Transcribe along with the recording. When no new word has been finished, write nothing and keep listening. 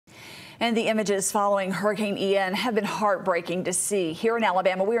And the images following Hurricane Ian have been heartbreaking to see. Here in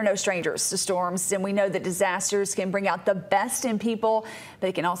Alabama, we are no strangers to storms, and we know that disasters can bring out the best in people, but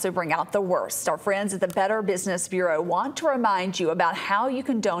it can also bring out the worst. Our friends at the Better Business Bureau want to remind you about how you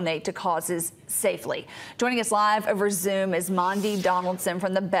can donate to causes safely. Joining us live over Zoom is Mondi Donaldson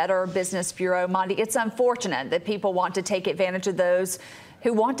from the Better Business Bureau. Mondi, it's unfortunate that people want to take advantage of those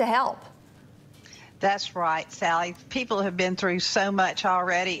who want to help. That's right, Sally. People have been through so much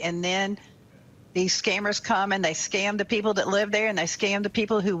already, and then these scammers come and they scam the people that live there, and they scam the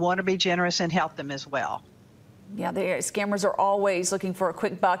people who want to be generous and help them as well. Yeah, the scammers are always looking for a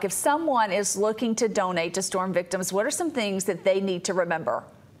quick buck. If someone is looking to donate to storm victims, what are some things that they need to remember?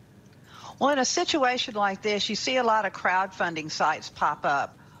 Well, in a situation like this, you see a lot of crowdfunding sites pop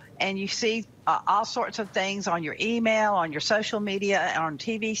up, and you see all sorts of things on your email, on your social media, on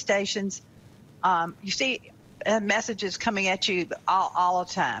TV stations. You see messages coming at you all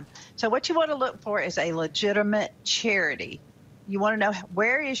the time. So what you want to look for is a legitimate charity. You want to know,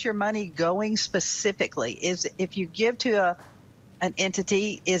 where is your money going specifically? If you give to an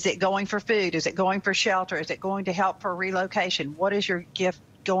entity, is it going for food? Is it going for shelter? Is it going to help for relocation? What is your gift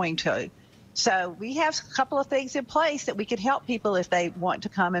going to? So we have a couple of things in place that we can help people if they want to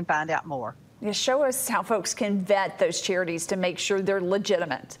come and find out more. Yeah, show us how folks can vet those charities to make sure they're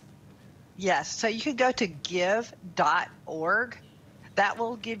legitimate. Yes, so you can go to give.org. That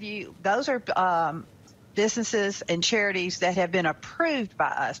will give you, those are businesses and charities that have been approved by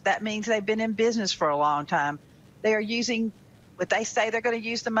us. That means they've been in business for a long time. They are using what they say they're going to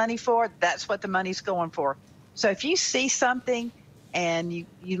use the money for. That's what the money's going for. So if you see something and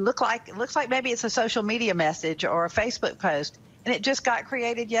it looks like maybe it's a social media message or a Facebook post, and it just got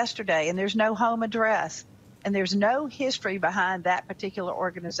created yesterday, and there's no home address, and there's no history behind that particular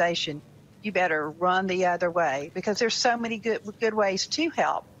organization, you better run the other way, because there's so many good ways to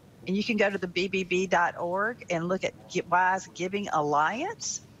help. And you can go to the BBB.org and look at Wise Giving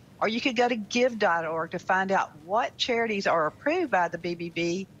Alliance, or you could go to give.org to find out what charities are approved by the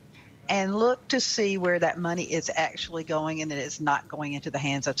BBB and look to see where that money is actually going and that it's not going into the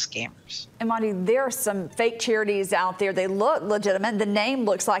hands of scammers. And Mondi, there are some fake charities out there. They look legitimate. The name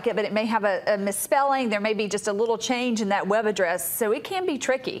looks like it, but it may have a misspelling. There may be just a little change in that web address, so it can be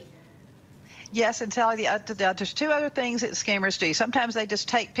tricky. Yes, and Sally, there's two other things that scammers do. Sometimes they just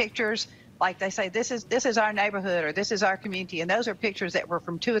take pictures, like they say, this is our neighborhood or this is our community, and those are pictures that were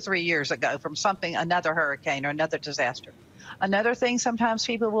from 2 or 3 years ago from another hurricane or another disaster. Another thing sometimes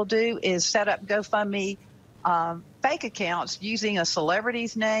people will do is set up GoFundMe fake accounts using a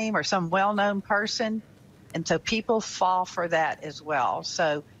celebrity's name or some well-known person, and so people fall for that as well.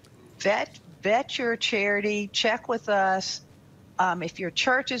 So vet your charity, check with us. If your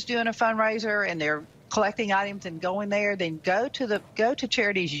church is doing a fundraiser and they're collecting items and going there, then go to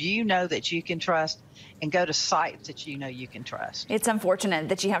charities you know that you can trust, and go to sites that you know you can trust. It's unfortunate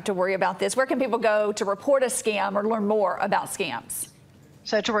that you have to worry about this. Where can people go to report a scam or learn more about scams?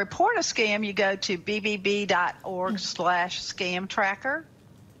 So to report a scam, you go to bbb.org/scam tracker,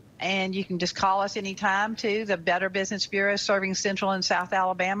 and you can just call us anytime to the Better Business Bureau serving Central and South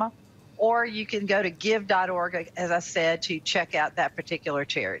Alabama. Or you can go to give.org, as I said, to check out that particular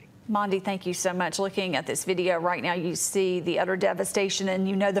charity. Mondi, thank you so much. Looking at this video right now, you see the utter devastation, and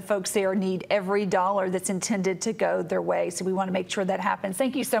you know the folks there need every dollar that's intended to go their way. So we want to make sure that happens.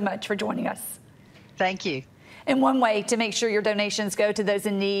 Thank you so much for joining us. Thank you. And one way to make sure your donations go to those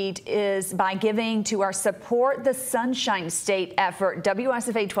in need is by giving to our Support the Sunshine State effort.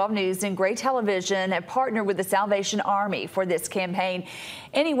 WSFA 12 News and Gray Television have partnered with the Salvation Army for this campaign.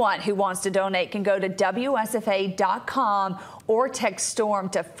 Anyone who wants to donate can go to WSFA.com or text STORM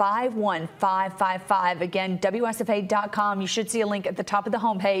to 51555. Again, WSFA.com. You should see a link at the top of the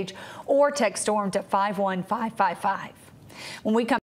homepage, or text STORM to 51555. When we come